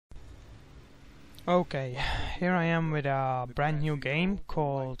Okay, here I am with a brand new game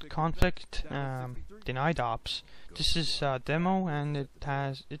called Conflict Denied Ops. This is a demo and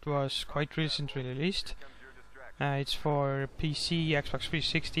it was quite recently released. It's for PC, Xbox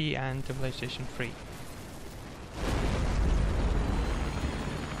 360 and the PlayStation 3.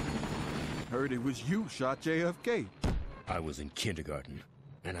 Heard it was you shot JFK. I was in kindergarten,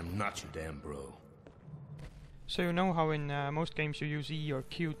 and I'm not your damn bro. So you know how in most games you use E or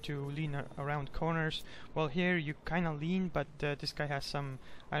Q to lean around corners? Well, here you kinda lean, but this guy has some,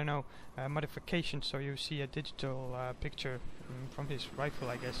 I don't know, modifications, so you see a digital picture from his rifle,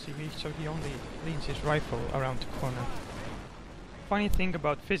 I guess. So he only leans his rifle around the corner. Funny thing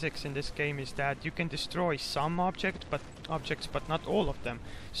about physics in this game is that you can destroy some objects, but not all of them.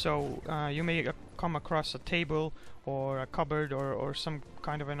 So you may come across a table or a cupboard or some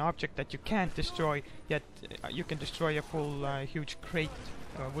kind of an object that you can't destroy, yet you can destroy a full huge crate,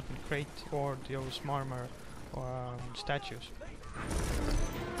 wooden crate, or those marmor statues.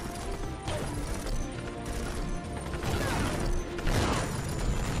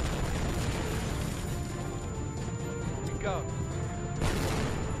 Go.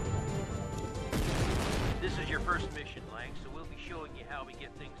 This is your first mission, Lang, so we'll be showing you how we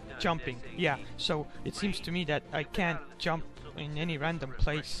get things done. Jumping, yeah. So it seems to me that I can't jump in any random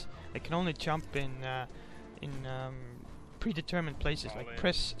place. I can only jump in predetermined places, like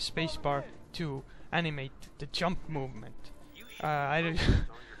press spacebar to animate the jump movement.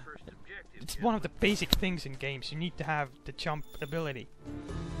 It's one of the basic things in games. You need to have the jump ability.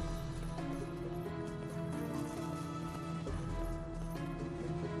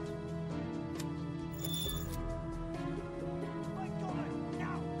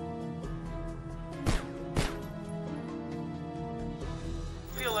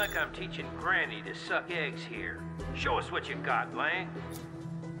 Feel like I'm teaching Granny to suck eggs here. Show us what you got, Lang.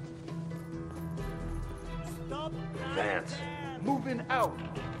 Vance. Moving out.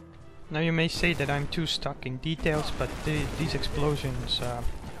 Now you may say that I'm too stuck in details, but these explosions,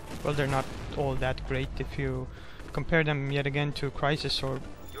 well, they're not all that great if you compare them yet again to Crysis or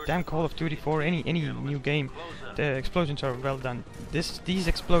damn Call of Duty 4, any new game. The explosions are well done. These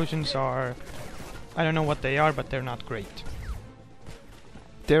explosions are, I don't know what they are, but they're not great.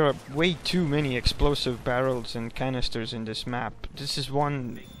 There are way too many explosive barrels and canisters in this map. This is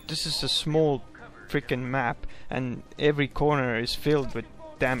a small freaking map, and every corner is filled with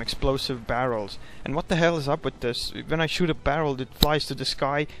damn explosive barrels. And what the hell is up with this? When I shoot a barrel, it flies to the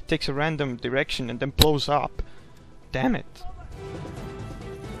sky, takes a random direction, and then blows up. Damn it.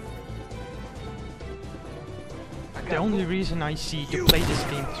 The only reason I see to play this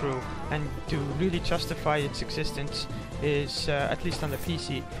game through and to really justify its existence is, at least on the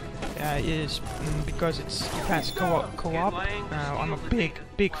PC, is because it has co-op. I'm a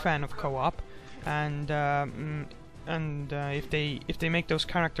big fan of co-op, and if they make those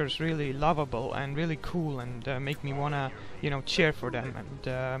characters really lovable and really cool and make me wanna, cheer for them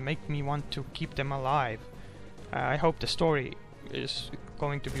and make me want to keep them alive, I hope the story is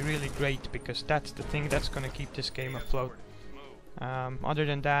going to be really great, because that's the thing that's gonna keep this game afloat. Other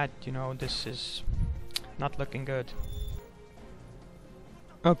than that, this is not looking good.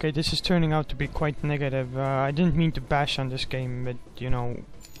 Okay, this is turning out to be quite negative. I didn't mean to bash on this game with,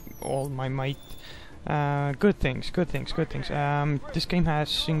 all my might. Good things. This game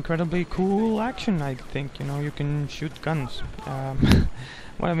has incredibly cool action, I think. You can shoot guns.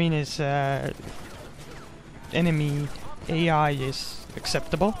 What I mean is, enemy AI is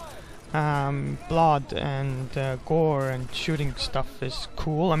acceptable. Blood and gore and shooting stuff is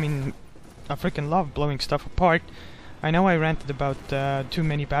cool. I mean, I freaking love blowing stuff apart. I know I ranted about too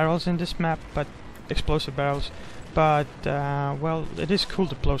many barrels in this map, but explosive barrels, but well, it is cool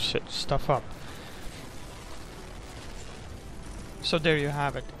to blow stuff up. So there you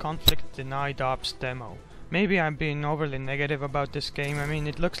have it, Conflict Denied Ops demo. Maybe I'm being overly negative about this game. I mean,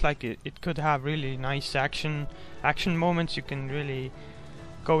 it looks like it could have really nice action moments. You can really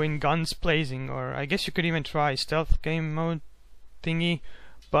go in guns blazing, or I guess you could even try stealth game mode thingy.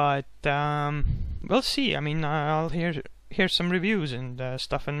 But we'll see. I mean, I'll hear some reviews and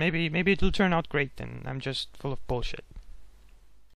stuff, and maybe it'll turn out great, and I'm just full of bullshit.